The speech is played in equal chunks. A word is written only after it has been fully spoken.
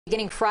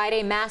Beginning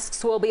Friday,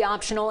 masks will be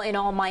optional in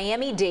all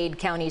Miami-Dade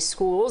County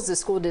schools. The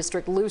school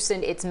district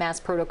loosened its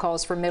mask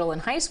protocols for middle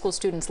and high school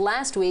students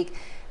last week.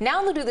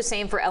 Now they'll do the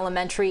same for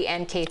elementary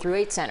and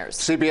K-8 centers.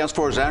 CBS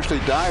 4's Ashley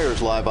Dyer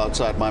is live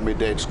outside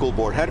Miami-Dade School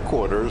Board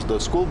headquarters, the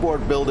school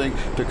board building,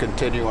 to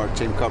continue our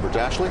team coverage.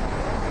 Ashley?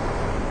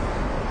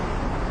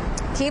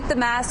 Keep the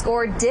mask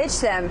or ditch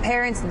them.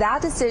 Parents,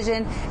 that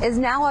decision is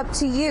now up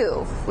to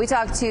you. We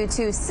talked to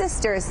two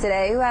sisters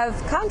today who have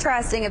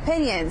contrasting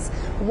opinions.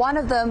 One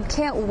of them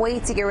can't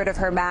wait to get rid of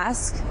her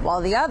mask, while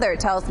the other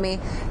tells me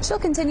she'll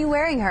continue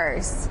wearing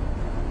hers.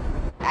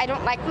 I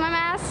don't like my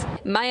mask.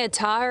 Maya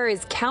Dyer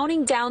is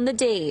counting down the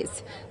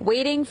days,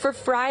 waiting for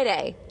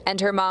Friday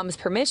and her mom's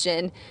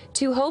permission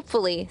to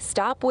hopefully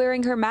stop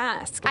wearing her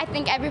mask. I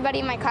think everybody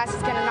in my class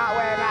is going to not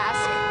wear a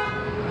mask.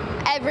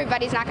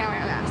 Everybody's not going to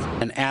wear a mask.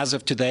 And as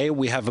of today,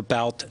 we have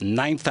about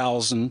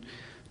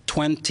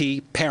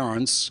 9,020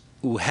 parents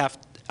who have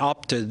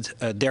opted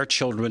their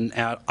children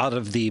out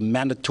of the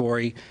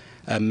mandatory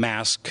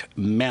mask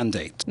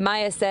mandate.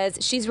 Maya says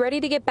she's ready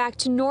to get back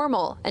to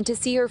normal and to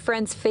see her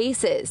friends'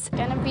 faces. It's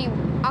going to be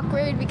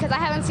awkward because I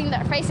haven't seen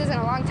their faces in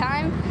a long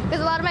time.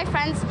 Because a lot of my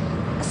friends,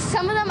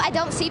 some of them I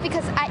don't see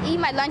because I eat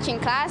my lunch in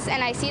class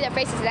and I see their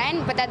faces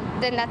then, but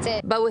then that's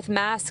it. But with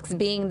masks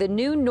being the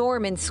new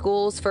norm in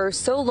schools for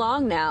so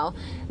long now,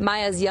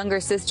 Maya's younger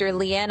sister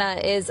Leanna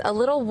is a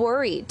little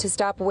worried to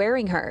stop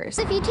wearing hers.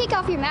 If you take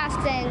off your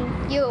mask,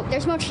 then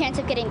there's more chance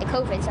of getting the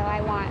COVID, so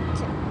I want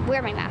to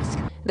wear my mask.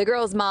 The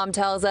girl's mom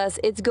tells us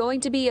it's going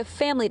to be a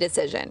family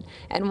decision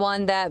and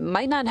one that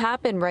might not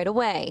happen right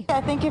away. I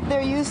think if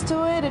they're used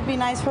to it, it'd be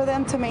nice for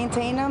them to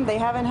maintain them. They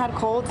haven't had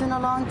colds in a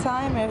long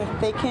time.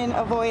 If they can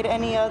avoid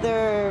any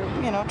other,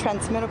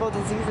 transmittable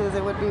diseases,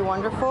 it would be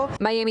wonderful.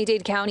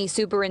 Miami-Dade County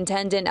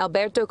Superintendent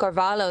Alberto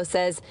Carvalho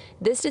says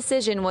this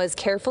decision was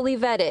carefully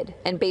vetted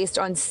and based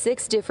on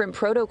 6 different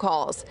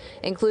protocols,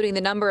 including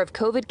the number of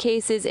COVID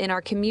cases in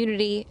our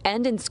community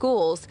and in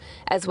schools,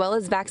 as well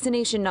as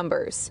vaccination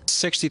numbers.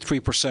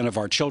 63% of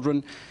our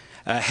children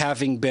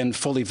having been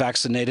fully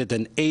vaccinated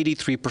and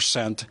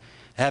 83%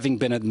 having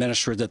been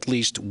administered at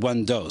least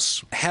 1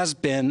 dose. Has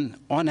been,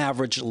 on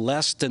average,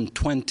 less than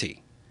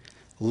 20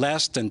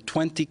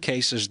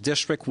 cases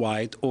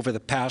district-wide over the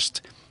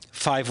past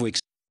 5 weeks.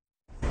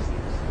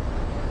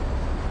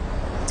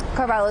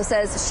 Carvalho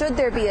says should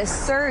there be a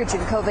surge in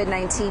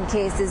COVID-19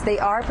 cases, they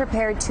are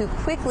prepared to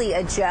quickly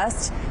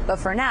adjust, but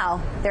for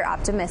now, they're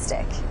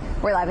optimistic.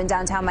 We're live in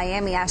downtown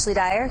Miami. Ashley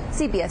Dyer,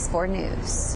 CBS 4 News.